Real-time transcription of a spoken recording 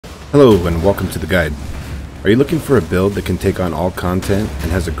Hello and welcome to the guide. Are you looking for a build that can take on all content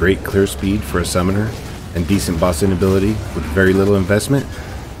and has a great clear speed for a summoner and decent bossing ability with very little investment?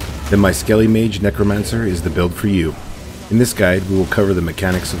 Then my Skeleton Mage Necromancer is the build for you. In this guide we will cover the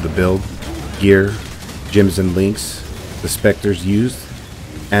mechanics of the build, gear, gems and links, the Spectres used,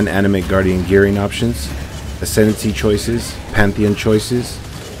 and Animate Guardian gearing options, Ascendancy choices, Pantheon choices,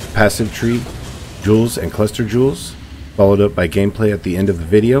 passive tree, jewels and cluster jewels, followed up by gameplay at the end of the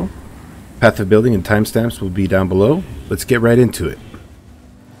video. Path of building and timestamps will be down below. Let's get right into it.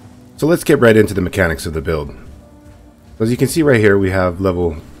 So let's get right into the mechanics of the build. As you can see right here, we have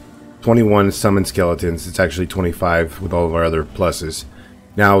level 21 summon skeletons. It's actually 25 with all of our other pluses.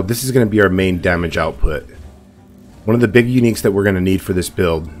 Now this is going to be our main damage output. One of the big uniques that we're going to need for this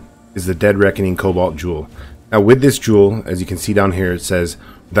build is the Dead Reckoning Cobalt Jewel. Now with this jewel, as you can see down here, it says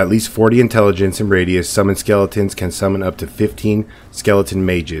with at least 40 intelligence and radius, summon skeletons can summon up to 15 skeleton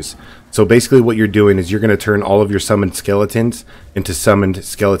mages. So basically what you're doing is you're going to turn all of your summoned skeletons into summoned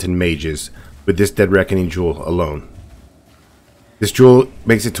skeleton mages with this Dead Reckoning jewel alone. This jewel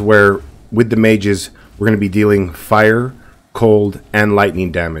makes it to where with the mages we're going to be dealing fire, cold, and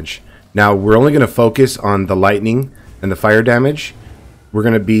lightning damage. Now we're only going to focus on the lightning and the fire damage. We're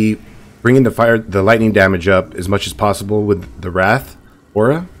going to be bringing the lightning damage up as much as possible with the Wrath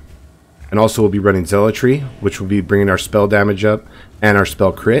aura. And also we'll be running Zealotry, which will be bringing our spell damage up and our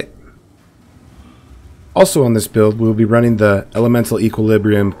spell crit. Also on this build, we'll be running the Elemental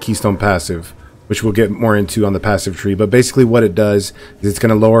Equilibrium Keystone passive, which we'll get more into on the passive tree. But basically what it does is it's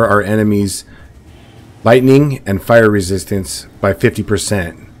going to lower our enemies' lightning and fire resistance by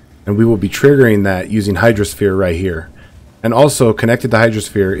 50%. And we will be triggering that using Hydrosphere right here. And also connected to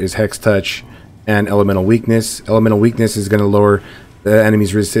Hydrosphere is Hex Touch and Elemental Weakness. Elemental Weakness is going to lower the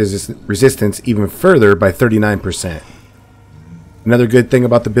enemy's resistance even further by 39%. Another good thing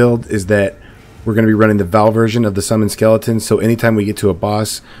about the build is that we're going to be running the Val version of the summoned skeletons, so anytime we get to a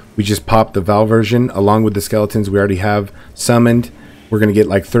boss, we just pop the Val version along with the skeletons we already have summoned. We're going to get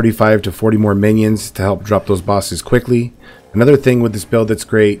like 35 to 40 more minions to help drop those bosses quickly. Another thing with this build that's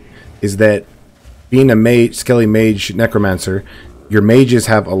great is that being a Skeleton Mage Necromancer, your mages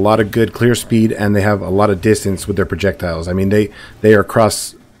have a lot of good clear speed and they have a lot of distance with their projectiles. I mean, they are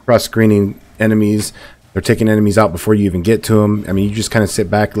cross-screening enemies. They're taking enemies out before you even get to them. I mean, you just kind of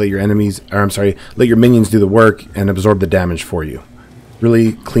sit back, let your minions do the work and absorb the damage for you.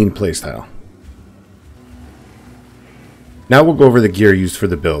 Really clean playstyle. Now we'll go over the gear used for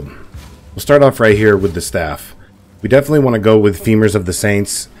the build. We'll start off right here with the staff. We definitely want to go with Femurs of the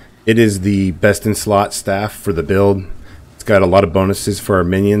Saints. It is the best in slot staff for the build. It's got a lot of bonuses for our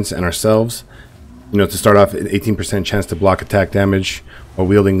minions and ourselves. You know, to start off, an 18% chance to block attack damage while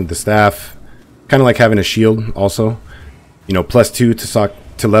wielding the staff. Kind of like having a shield also. You know, +2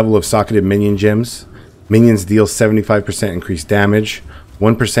 to level of socketed minion gems. Minions deal 75% increased damage.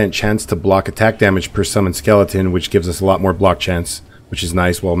 1% chance to block attack damage per summoned skeleton, which gives us a lot more block chance, which is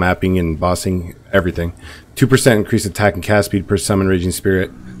nice while mapping and bossing everything. 2% increased attack and cast speed per summoned Raging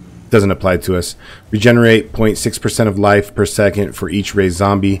Spirit. Doesn't apply to us. Regenerate 0.6% of life per second for each raised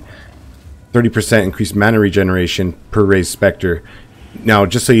zombie. 30% increased mana regeneration per raised Spectre. Now,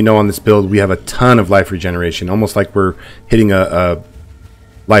 just so you know, on this build, we have a ton of life regeneration, almost like we're hitting a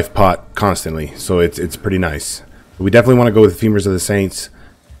life pot constantly. So it's pretty nice. But we definitely want to go with Femurs of the Saints,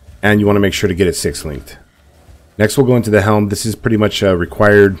 and you want to make sure to get it 6-linked. Next, we'll go into the helm. This is pretty much a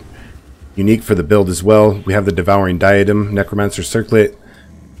required unique for the build as well. We have the Devouring Diadem, Necromancer Circlet.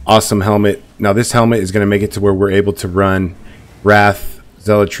 Awesome helmet. Now, this helmet is going to make it to where we're able to run Wrath,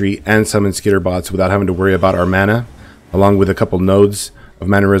 Zealotry, and summon Skitterbots without having to worry about our mana. Along with a couple nodes of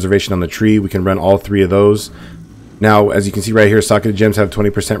mana reservation on the tree, we can run all 3 of those. Now, as you can see right here, socketed gems have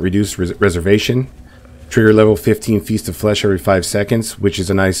 20% reduced reservation. Trigger level 15 Feast of Flesh every 5 seconds, which is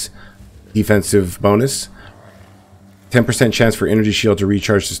a nice defensive bonus. 10% chance for energy shield to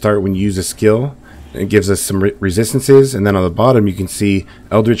recharge to start when you use a skill. It gives us some resistances. And then on the bottom, you can see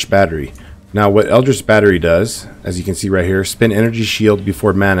Eldritch Battery. Now, what Eldritch Battery does, as you can see right here, spin energy shield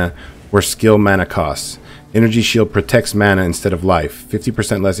before mana or skill mana costs. Energy shield protects mana instead of life.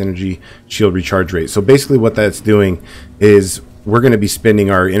 50% less energy shield recharge rate. So basically what that's doing is we're going to be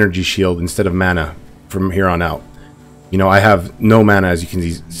spending our energy shield instead of mana from here on out. You know, I have no mana, as you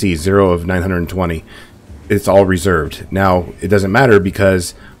can see, 0 of 920. It's all reserved. Now, it doesn't matter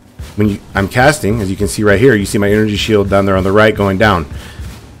because when I'm casting, as you can see right here, you see my energy shield down there on the right going down.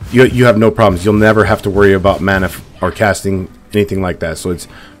 You have no problems. You'll never have to worry about mana or casting, anything like that. So it's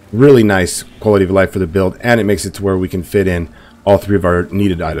really nice quality of life for the build, and it makes it to where we can fit in all 3 of our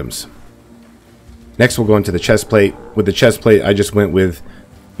needed items. Next, we'll go into the chest plate. With the chest plate, I just went with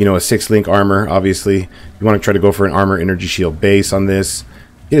You know, a 6-link armor, obviously. You want to try to go for an armor energy shield base on this.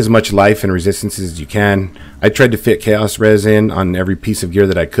 Get as much life and resistance as you can. I tried to fit chaos res in on every piece of gear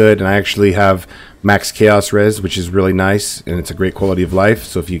that I could, and I actually have max chaos res, which is really nice, and it's a great quality of life.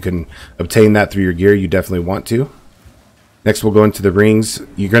 So if you can obtain that through your gear, you definitely want to. Next, we'll go into the rings.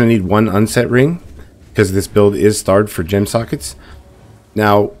 You're going to need 1 unset ring, because this build is starred for gem sockets.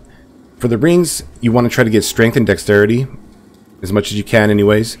 Now, for the rings, you want to try to get strength and dexterity as much as you can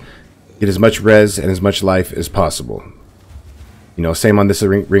anyways. Get as much res and as much life as possible. You know, same on this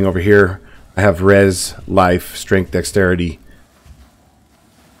ring over here. I have res, life, strength, dexterity.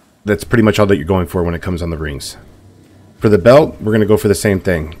 That's pretty much all that you're going for when it comes on the rings. For the belt, we're going to go for the same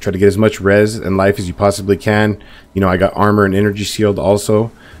thing. Try to get as much res and life as you possibly can. You know, I got armor and energy shield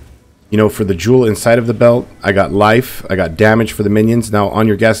also. You know, for the jewel inside of the belt, I got life, I got damage for the minions. Now, on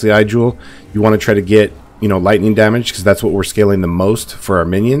your Ghastly Eye jewel, you want to try to get, you know, lightning damage, because that's what we're scaling the most for our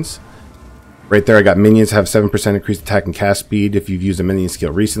minions. Right there, I got minions have 7% increased attack and cast speed if you've used a minion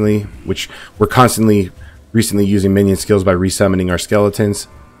skill recently, which we're constantly recently using minion skills by resummoning our skeletons.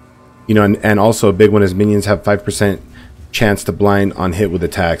 You know, and also a big one is minions have 5% chance to blind on hit with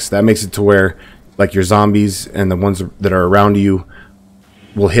attacks. That makes it to where, like, your zombies and the ones that are around you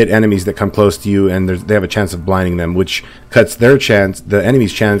will hit enemies that come close to you, and they have a chance of blinding them, which cuts their chance, the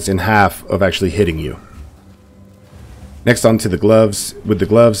enemy's chance, in half of actually hitting you. Next, on to the gloves. With the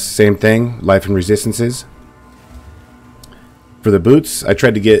gloves, same thing, life and resistances. For the boots, I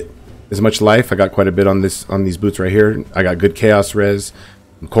tried to get as much life. I got quite a bit on these boots right here. I got good chaos res,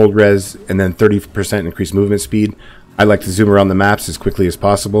 cold res, and then 30% increased movement speed. I like to zoom around the maps as quickly as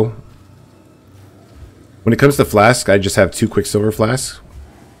possible. When it comes to flasks, I just have 2 Quicksilver flasks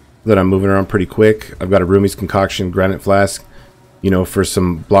that I'm moving around pretty quick. I've got a Rumi's Concoction Granite Flask, you know, for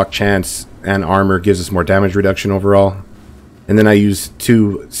some block chance and armor, gives us more damage reduction overall. And then I use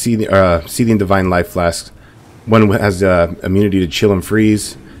 2 Seething Divine Life Flasks. One has immunity to chill and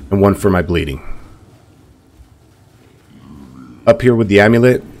freeze, and one for my bleeding. Up here with the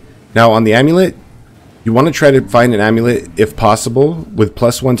amulet. Now on the amulet, you want to try to find an amulet, if possible, with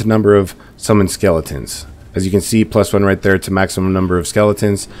 +1 to number of summoned skeletons. As you can see, +1 right there to maximum number of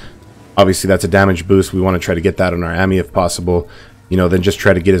skeletons. Obviously, that's a damage boost. We want to try to get that on our Ami if possible. You know, then just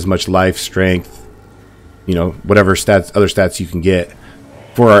try to get as much life, strength, you know, whatever stats, other stats you can get.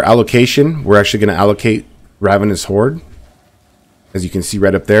 For our allocation, we're actually going to allocate Ravenous Horde, as you can see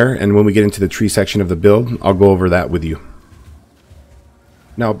right up there. And when we get into the tree section of the build, I'll go over that with you.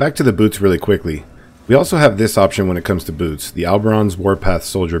 Now, back to the boots really quickly. We also have this option when it comes to boots, the Alberon's Warpath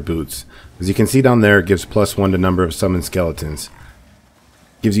Soldier Boots. As you can see down there, it gives +1 to number of summoned skeletons.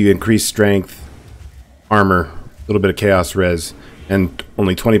 Gives you increased strength, armor, a little bit of chaos res, and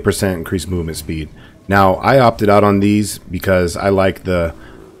only 20% increased movement speed. Now, I opted out on these because I like the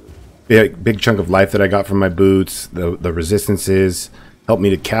big chunk of life that I got from my boots, the resistances, helped me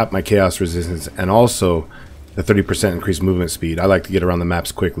to cap my chaos resistance, and also the 30% increased movement speed. I like to get around the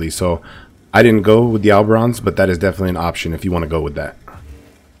maps quickly, so I didn't go with the Alberons, but that is definitely an option if you want to go with that.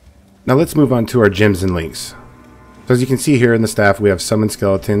 Now let's move on to our gems and links. So as you can see here in the staff, we have summoned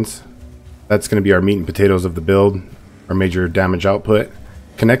skeletons. That's going to be our meat and potatoes of the build, our major damage output.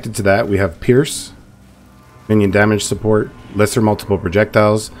 Connected to that, we have Pierce, minion damage support, lesser multiple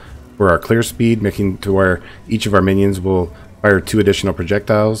projectiles for our clear speed, making to where each of our minions will fire 2 additional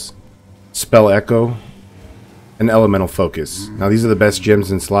projectiles, Spell Echo, and Elemental Focus. Now these are the best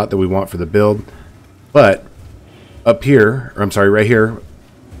gems in slot that we want for the build, but up here, or I'm sorry, right here,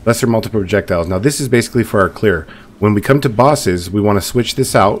 lesser multiple projectiles. Now this is basically for our clear. When we come to bosses, we want to switch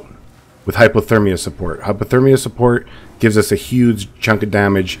this out with Hypothermia support. Hypothermia support gives us a huge chunk of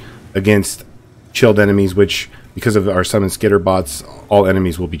damage against chilled enemies, which, because of our summon skitter bots, all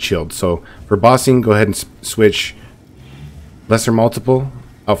enemies will be chilled. So for bossing, go ahead and switch lesser multiple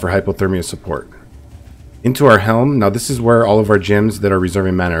out for Hypothermia support. Into our helm. Now this is where all of our gems that are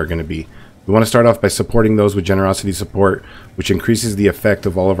reserving mana are going to be. We want to start off by supporting those with Generosity support, which increases the effect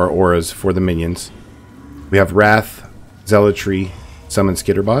of all of our auras for the minions. We have Wrath, Zealotry, Summon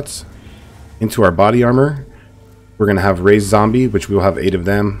Skitterbots. Into our body armor, we're going to have Raised Zombie, which we will have 8 of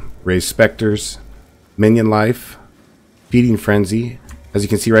them, Raised Spectres, Minion Life, Feeding Frenzy. As you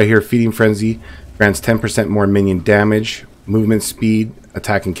can see right here, Feeding Frenzy grants 10% more minion damage, movement speed,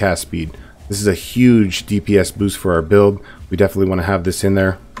 attack and cast speed. This is a huge DPS boost for our build. We definitely want to have this in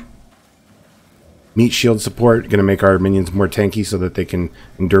there. Meat shield support, going to make our minions more tanky so that they can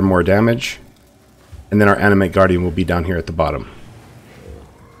endure more damage. And then our Animate Guardian will be down here at the bottom.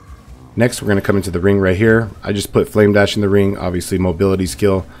 Next, we're going to come into the ring right here. I just put Flame Dash in the ring, obviously mobility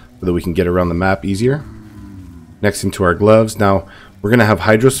skill, so that we can get around the map easier. Next, into our gloves. Now, we're going to have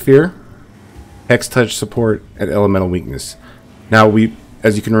Hydrosphere, Hex Touch support, and Elemental Weakness. Now,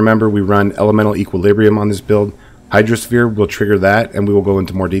 as you can remember, we run Elemental Equilibrium on this build. Hydrosphere will trigger that, and we will go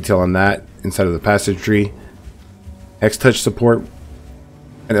into more detail on that inside of the passage tree. Hex Touch support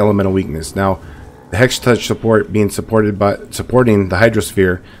and Elemental Weakness. Now, the Hex Touch support being supporting the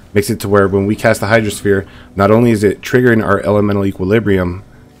Hydrosphere makes it to where when we cast the Hydrosphere, not only is it triggering our Elemental Equilibrium,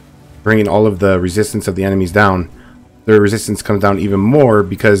 bringing all of the resistance of the enemies down, their resistance comes down even more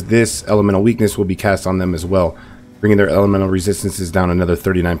because this Elemental Weakness will be cast on them as well, bringing their elemental resistances down another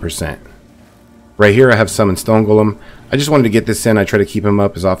 39%. Right here I have Summon Stone Golem. I just wanted to get this in. I try to keep him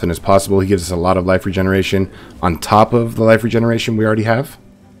up as often as possible. He gives us a lot of life regeneration on top of the life regeneration we already have.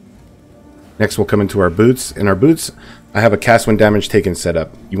 Next we'll come into our boots. In our boots, I have a cast when damage taken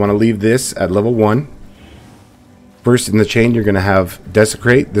setup. You want to leave this at level 1. First in the chain, you're going to have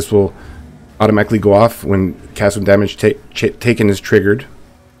Desecrate. This will automatically go off when cast when damage taken is triggered.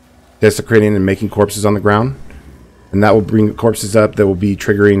 Desecrating and making corpses on the ground. And that will bring corpses up that will be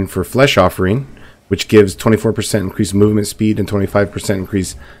triggering for Flesh Offering, which gives 24% increased movement speed and 25%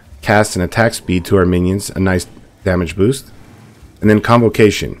 increased cast and attack speed to our minions. A nice damage boost. And then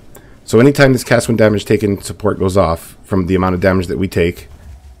Convocation. So anytime this cast when damage taken support goes off from the amount of damage that we take,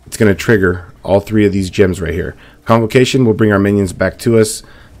 it's going to trigger all 3 of these gems right here. Convocation will bring our minions back to us,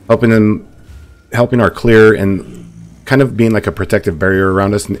 helping our clear and kind of being like a protective barrier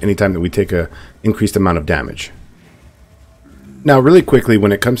around us anytime that we take a increased amount of damage. Now really quickly,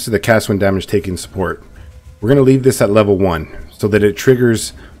 when it comes to the cast when damage taken support, we're going to leave this at level 1 so that it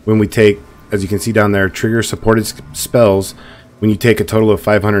triggers when we take, as you can see down there, trigger supported spells when you take a total of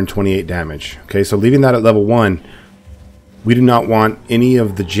 528 damage. Okay, so leaving that at level 1, we do not want any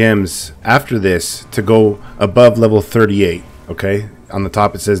of the gems after this to go above level 38. Okay, on the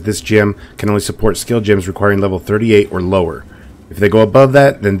top it says this gem can only support skill gems requiring level 38 or lower. If they go above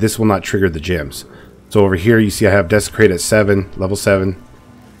that, then this will not trigger the gems. So over here you see I have Desecrate at 7, level 7.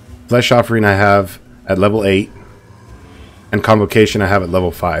 Flesh Offering I have at level 8. And Convocation I have at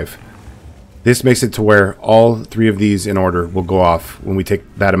level 5. This makes it to where all 3 of these in order will go off when we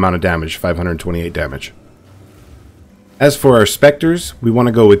take that amount of damage, 528 damage. As for our Spectres, we want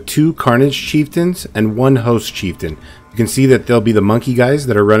to go with 2 Carnage Chieftains and 1 Host Chieftain. You can see that they'll be the monkey guys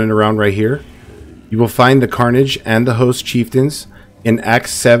that are running around right here. You will find the Carnage and the Host Chieftains in Act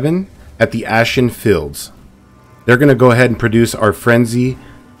 7 at the Ashen Fields. They're going to go ahead and produce our Frenzy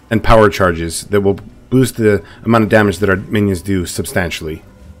and Power Charges that will boost the amount of damage that our minions do substantially.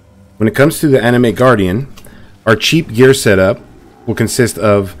 When it comes to the Animate Guardian, our cheap gear setup will consist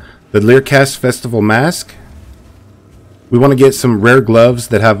of the Learcast Festival Mask. We want to get some rare gloves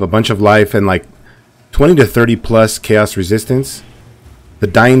that have a bunch of life and like 20 to 30 plus chaos resistance. The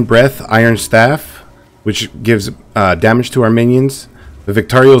Dying Breath Iron Staff, which gives damage to our minions. The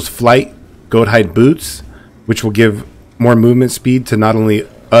Victario's Flight Goat Hide Boots, which will give more movement speed to not only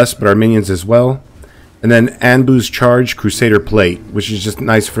us but our minions as well. And then Anbu's Charge Crusader Plate, which is just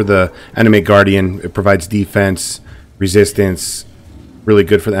nice for the Animate Guardian. It provides defense, resistance, really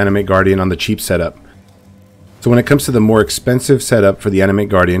good for the Animate Guardian on the cheap setup. So when it comes to the more expensive setup for the Animate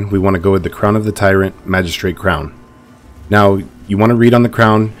Guardian, we want to go with the Crown of the Tyrant Magistrate Crown. Now, you want to read on the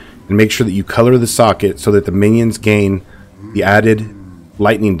crown and make sure that you color the socket so that the minions gain the added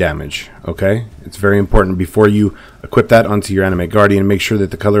lightning damage. Okay, it's very important before you equip that onto your Animate Guardian. Make sure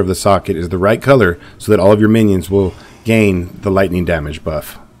that the color of the socket is the right color so that all of your minions will gain the lightning damage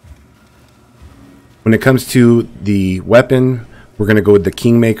buff. When it comes to the weapon, we're going to go with the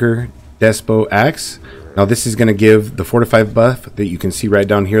Kingmaker Despo Axe. Now this is going to give the fortified buff that you can see right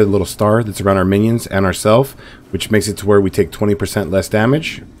down here, the little star that's around our minions and ourselves, which makes it to where we take 20% less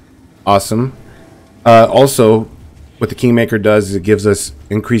damage. Awesome. Also, what the Kingmaker does is it gives us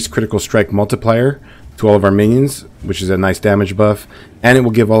increased critical strike multiplier to all of our minions, which is a nice damage buff, and it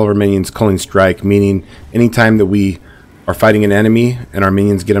will give all of our minions Culling Strike, meaning anytime that we are fighting an enemy and our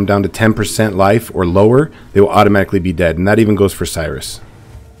minions get them down to 10% life or lower, they will automatically be dead, and that even goes for Cyrus.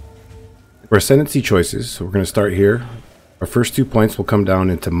 For Ascendancy choices, so we're going to start here. Our first 2 points will come down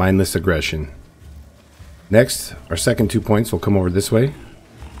into Mindless Aggression. Next, our second 2 points will come over this way,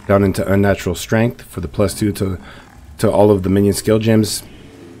 down into Unnatural Strength for the +2 to all of the minion skill gems.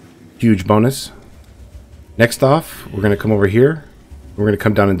 Huge bonus. Next off, we're going to come over here. We're going to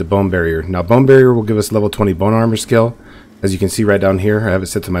come down into Bone Barrier. Now, Bone Barrier will give us level 20 Bone Armor skill. As you can see right down here, I have it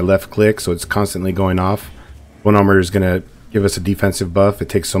set to my left click, so it's constantly going off. Bone Armor is going to give us a defensive buff. It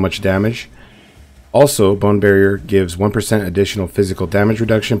takes so much damage. Also, Bone Barrier gives 1% additional physical damage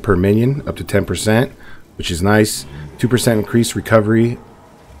reduction per minion, up to 10%, which is nice. 2% increased recovery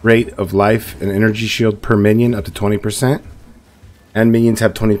rate of life and energy shield per minion, up to 20%. and minions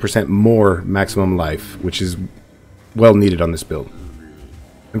have 20% more maximum life, which is well needed on this build.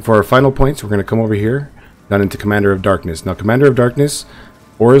 And for our final points, we're going to come over here, down into Commander of Darkness. Now, Commander of Darkness,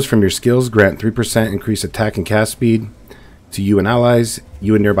 auras from your skills grant 3% increased attack and cast speed to you and allies.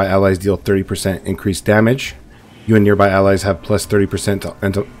 You and nearby allies deal 30% increased damage. You and nearby allies have plus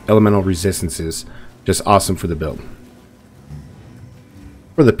 30% to elemental resistances. Just awesome for the build.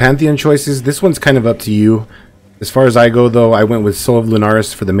 For the Pantheon choices, this one's kind of up to you. As far as I go, though, I went with Soul of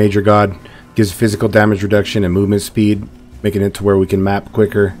Lunaris for the Major God. Gives physical damage reduction and movement speed, making it to where we can map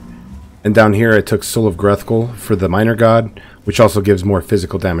quicker. And down here, I took Soul of Gruthkul for the Minor God, which also gives more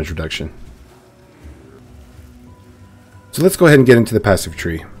physical damage reduction. So let's go ahead and get into the passive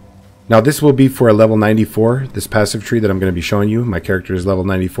tree. Now, this will be for a level 94, this passive tree that I'm going to be showing you. My character is level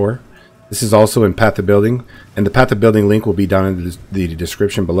 94. This is also in Path of Building, and the Path of Building link will be down in the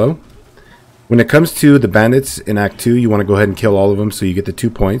description below. When it comes to the bandits in Act 2, you want to go ahead and kill all of them so you get the 2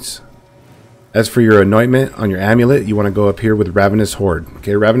 points. As for your anointment on your amulet, you want to go up here with Ravenous Horde.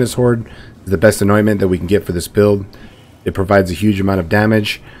 Okay, Ravenous Horde is the best anointment that we can get for this build. It provides a huge amount of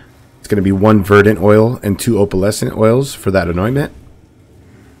damage. It's going to be 1 verdant oil and 2 opalescent oils for that anointment.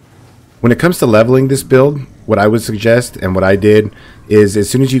 When it comes to leveling this build, what I would suggest and what I did is as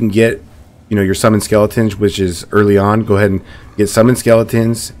soon as you can get your summoned skeletons, which is early on, go ahead and get summoned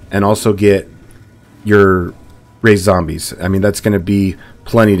skeletons and also get your raised zombies. I mean, that's going to be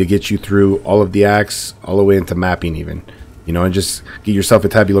plenty to get you through all of the acts, all the way into mapping even. And just get yourself a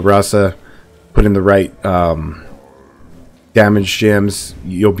tabula rasa, put in the right damage gems,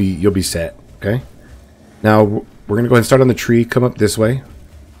 you'll be set. Okay. Now we're going to go ahead and start on the tree, come up this way.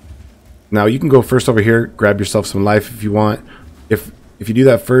 Now you can go first over here, grab yourself some life if you want. If you do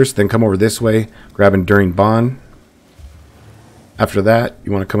that first, then come over this way, grab Enduring Bond. After that,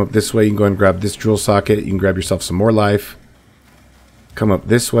 you want to come up this way, you can go ahead and grab this jewel socket, you can grab yourself some more life. Come up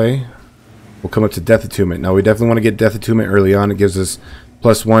this way, we'll come up to Death Attunement. Now we definitely want to get Death Attunement early on. It gives us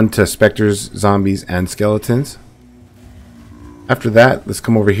 +1 to specters, zombies, and skeletons. After that, let's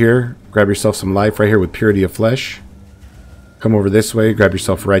come over here, grab yourself some life right here with Purity of Flesh. Come over this way, grab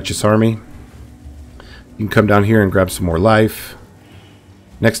yourself Righteous Army. You can come down here and grab some more life.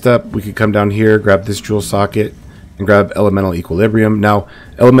 Next up, we could come down here, grab this jewel socket, and grab Elemental Equilibrium. Now,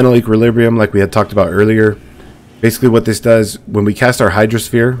 Elemental Equilibrium, like we had talked about earlier, basically what this does, when we cast our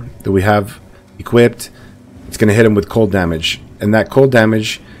Hydrosphere that we have equipped, it's going to hit them with cold damage. And that cold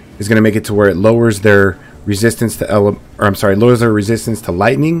damage is going to make it to where it lowers their resistance to lowers their resistance to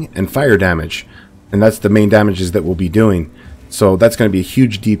lightning and fire damage. And that's the main damages that we'll be doing. So that's going to be a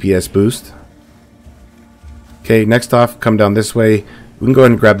huge DPS boost. Okay, next off, come down this way. We can go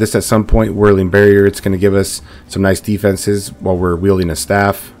ahead and grab this at some point, Whirling Barrier. It's going to give us some nice defenses while we're wielding a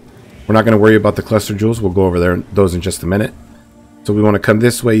staff. We're not going to worry about the cluster jewels. We'll go over those in just a minute. So we want to come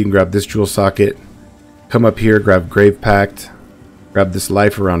this way. You can grab this jewel socket. Come up here, grab Grave Pact. Grab this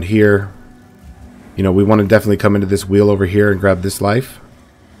life around here. We want to definitely come into this wheel over here and grab this life.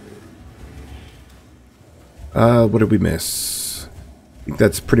 What did we miss? I think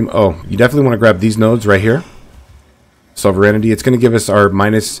that's pretty much... Oh, you definitely want to grab these nodes right here. Sovereignty. It's going to give us our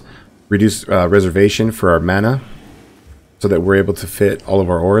minus reduced reservation for our mana, so that we're able to fit all of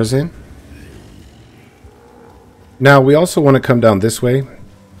our auras in. Now, we also want to come down this way.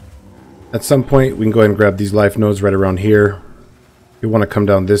 At some point, we can go ahead and grab these life nodes right around here. We want to come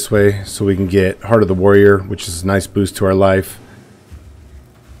down this way so we can get Heart of the Warrior, which is a nice boost to our life.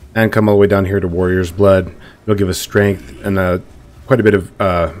 And come all the way down here to Warrior's Blood. It'll give us strength and quite a bit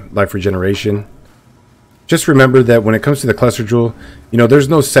of life regeneration. Just remember that when it comes to the cluster jewel, there's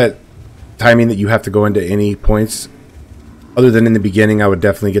no set timing that you have to go into any points. Other than in the beginning, I would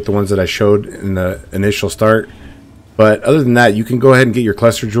definitely get the ones that I showed in the initial start. But other than that, you can go ahead and get your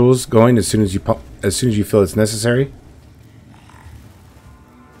cluster jewels going as soon as you feel it's necessary.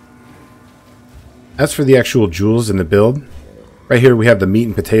 As for the actual jewels in the build, right here we have the meat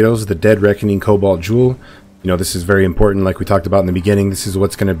and potatoes, the Dead Reckoning Cobalt Jewel. This is very important, like we talked about in the beginning. This is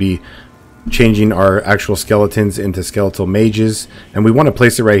what's going to be changing our actual skeletons into skeletal mages, and we want to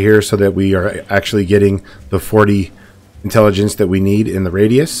place it right here so that we are actually getting the 40 intelligence that we need in the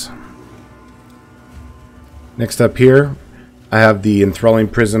radius. Next up here, I have the Enthralling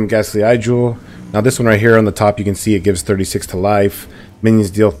Prism Ghastly Eye Jewel. Now this one right here on the top, you can see it gives 36 to life. Minions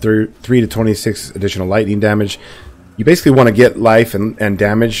deal 3 to 26 additional lightning damage. You basically want to get life and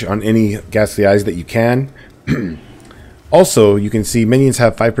damage on any Ghastly Eyes that you can. Also, you can see minions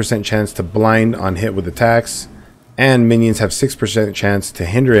have 5% chance to blind on hit with attacks, and minions have 6% chance to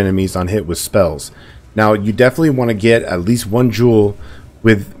hinder enemies on hit with spells. Now, you definitely want to get at least one jewel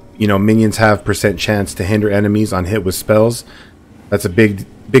with, minions have % chance to hinder enemies on hit with spells. That's a big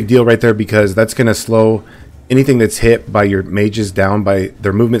deal right there, because that's going to slow anything that's hit by your mages down by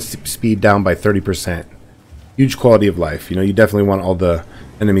their movement speed down by 30%. Huge quality of life. You know, you definitely want all the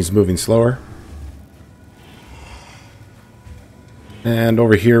enemies moving slower. And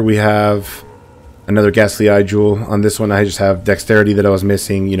over here we have another Ghastly Eye Jewel. On this one I just have Dexterity that I was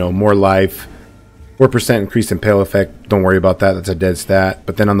missing, you know, more life, 4% increased Impale effect. Don't worry about that, that's a dead stat.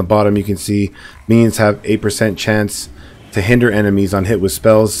 But then on the bottom you can see minions have 8% chance to hinder enemies on hit with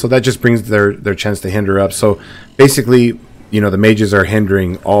spells, so that just brings their chance to hinder up. So basically, you know, the mages are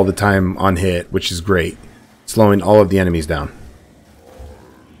hindering all the time on hit, which is great, slowing all of the enemies down.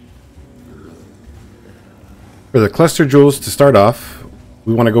 For the cluster jewels, to start off,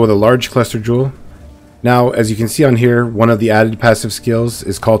 we want to go with a large cluster jewel. Now, as you can see on here, one of the added passive skills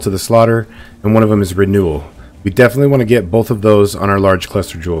is Call to the Slaughter, and one of them is Renewal. We definitely want to get both of those on our large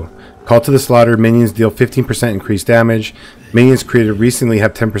cluster jewel. Call to the Slaughter, minions deal 15% increased damage. Minions created recently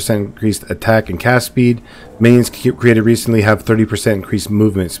have 10% increased attack and cast speed. Minions created recently have 30% increased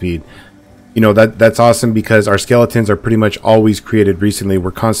movement speed. You know, that's awesome, because our skeletons are pretty much always created recently.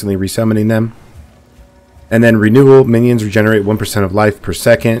 We're constantly resummoning them. And then Renewal, minions regenerate 1% of life per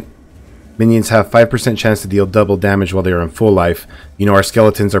second. Minions have 5% chance to deal double damage while they are on full life. You know, our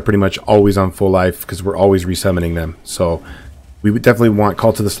skeletons are pretty much always on full life because we're always resummoning them. So we would definitely want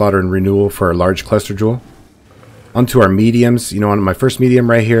Call to the Slaughter and Renewal for our large cluster jewel. Onto our mediums. You know, on my first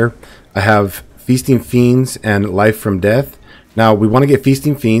medium right here, I have Feasting Fiends and Life from Death. Now, we want to get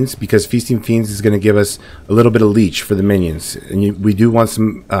Feasting Fiends because Feasting Fiends is going to give us a little bit of leech for the minions. And we do want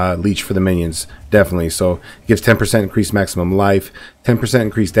some leech for the minions, definitely. So it gives 10% increased maximum life, 10%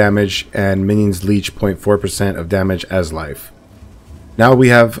 increased damage, and minions leech 0.4% of damage as life. Now we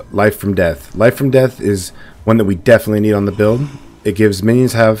have Life from Death. Life from Death is one that we definitely need on the build. It gives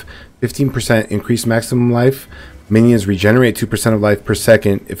minions have 15% increased maximum life. Minions regenerate 2% of life per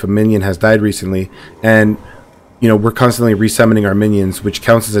second if a minion has died recently. And you know, we're constantly resummoning our minions, which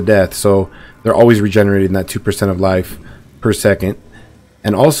counts as a death, so they're always regenerating that 2% of life per second.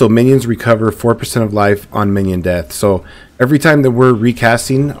 And also, minions recover 4% of life on minion death. So every time that we're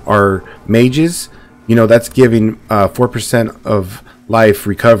recasting our mages, you know, that's giving 4% of life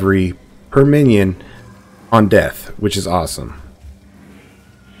recovery per minion on death, which is awesome.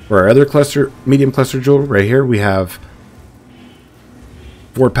 For our other cluster, medium cluster jewel, right here, we have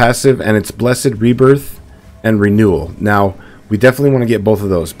 4 passive, and it's Blessed Rebirth and Renewal. Now, we definitely want to get both of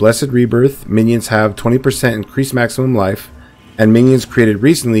those. Blessed Rebirth, minions have 20% increased maximum life, and minions created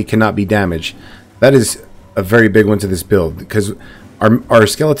recently cannot be damaged. That is a very big one to this build, because our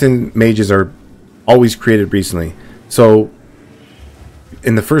skeleton mages are always created recently. So,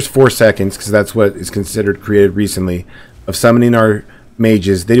 in the first 4 seconds, because that's what is considered created recently, of summoning our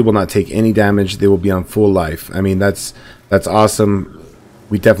mages, they will not take any damage. They will be on full life. I mean, that's awesome.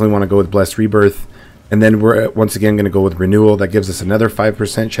 We definitely want to go with Blessed Rebirth. And then we're once again going to go with Renewal. That gives us another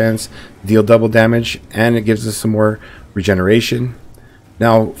 5% chance to deal double damage, and it gives us some more regeneration.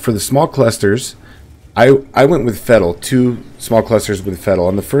 Now, for the small clusters, I went with Fettle, 2 small clusters with Fettle.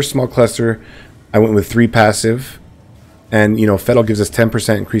 On the first small cluster, I went with 3 passive. And, you know, Fettle gives us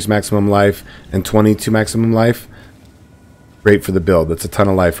 10% increased maximum life and 22 maximum life. Great for the build. That's a ton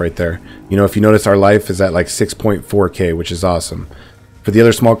of life right there. You know, if you notice, our life is at like 6.4k, which is awesome. For the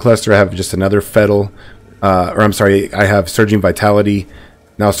other small cluster, I have just another Fettle, I have Surging Vitality.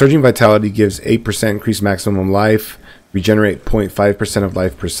 Now, Surging Vitality gives 8% increased maximum life, regenerate 0.5% of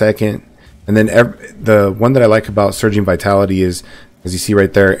life per second. And then the one that I like about Surging Vitality is, as you see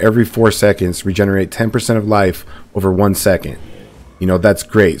right there, every 4 seconds, regenerate 10% of life over 1 second. You know, that's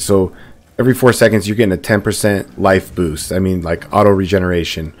great. So every 4 seconds, you're getting a 10% life boost. I mean, like auto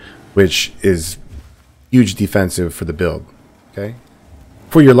regeneration, which is huge defensive for the build. Okay.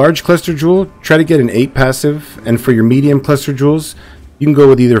 For your large cluster jewel, try to get an 8 passive, and for your medium cluster jewels, you can go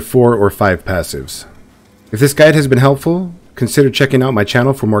with either 4 or 5 passives. If this guide has been helpful, consider checking out my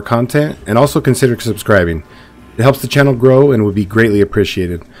channel for more content, and also consider subscribing. It helps the channel grow and would be greatly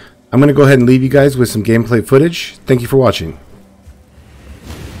appreciated. I'm going to go ahead and leave you guys with some gameplay footage. Thank you for watching.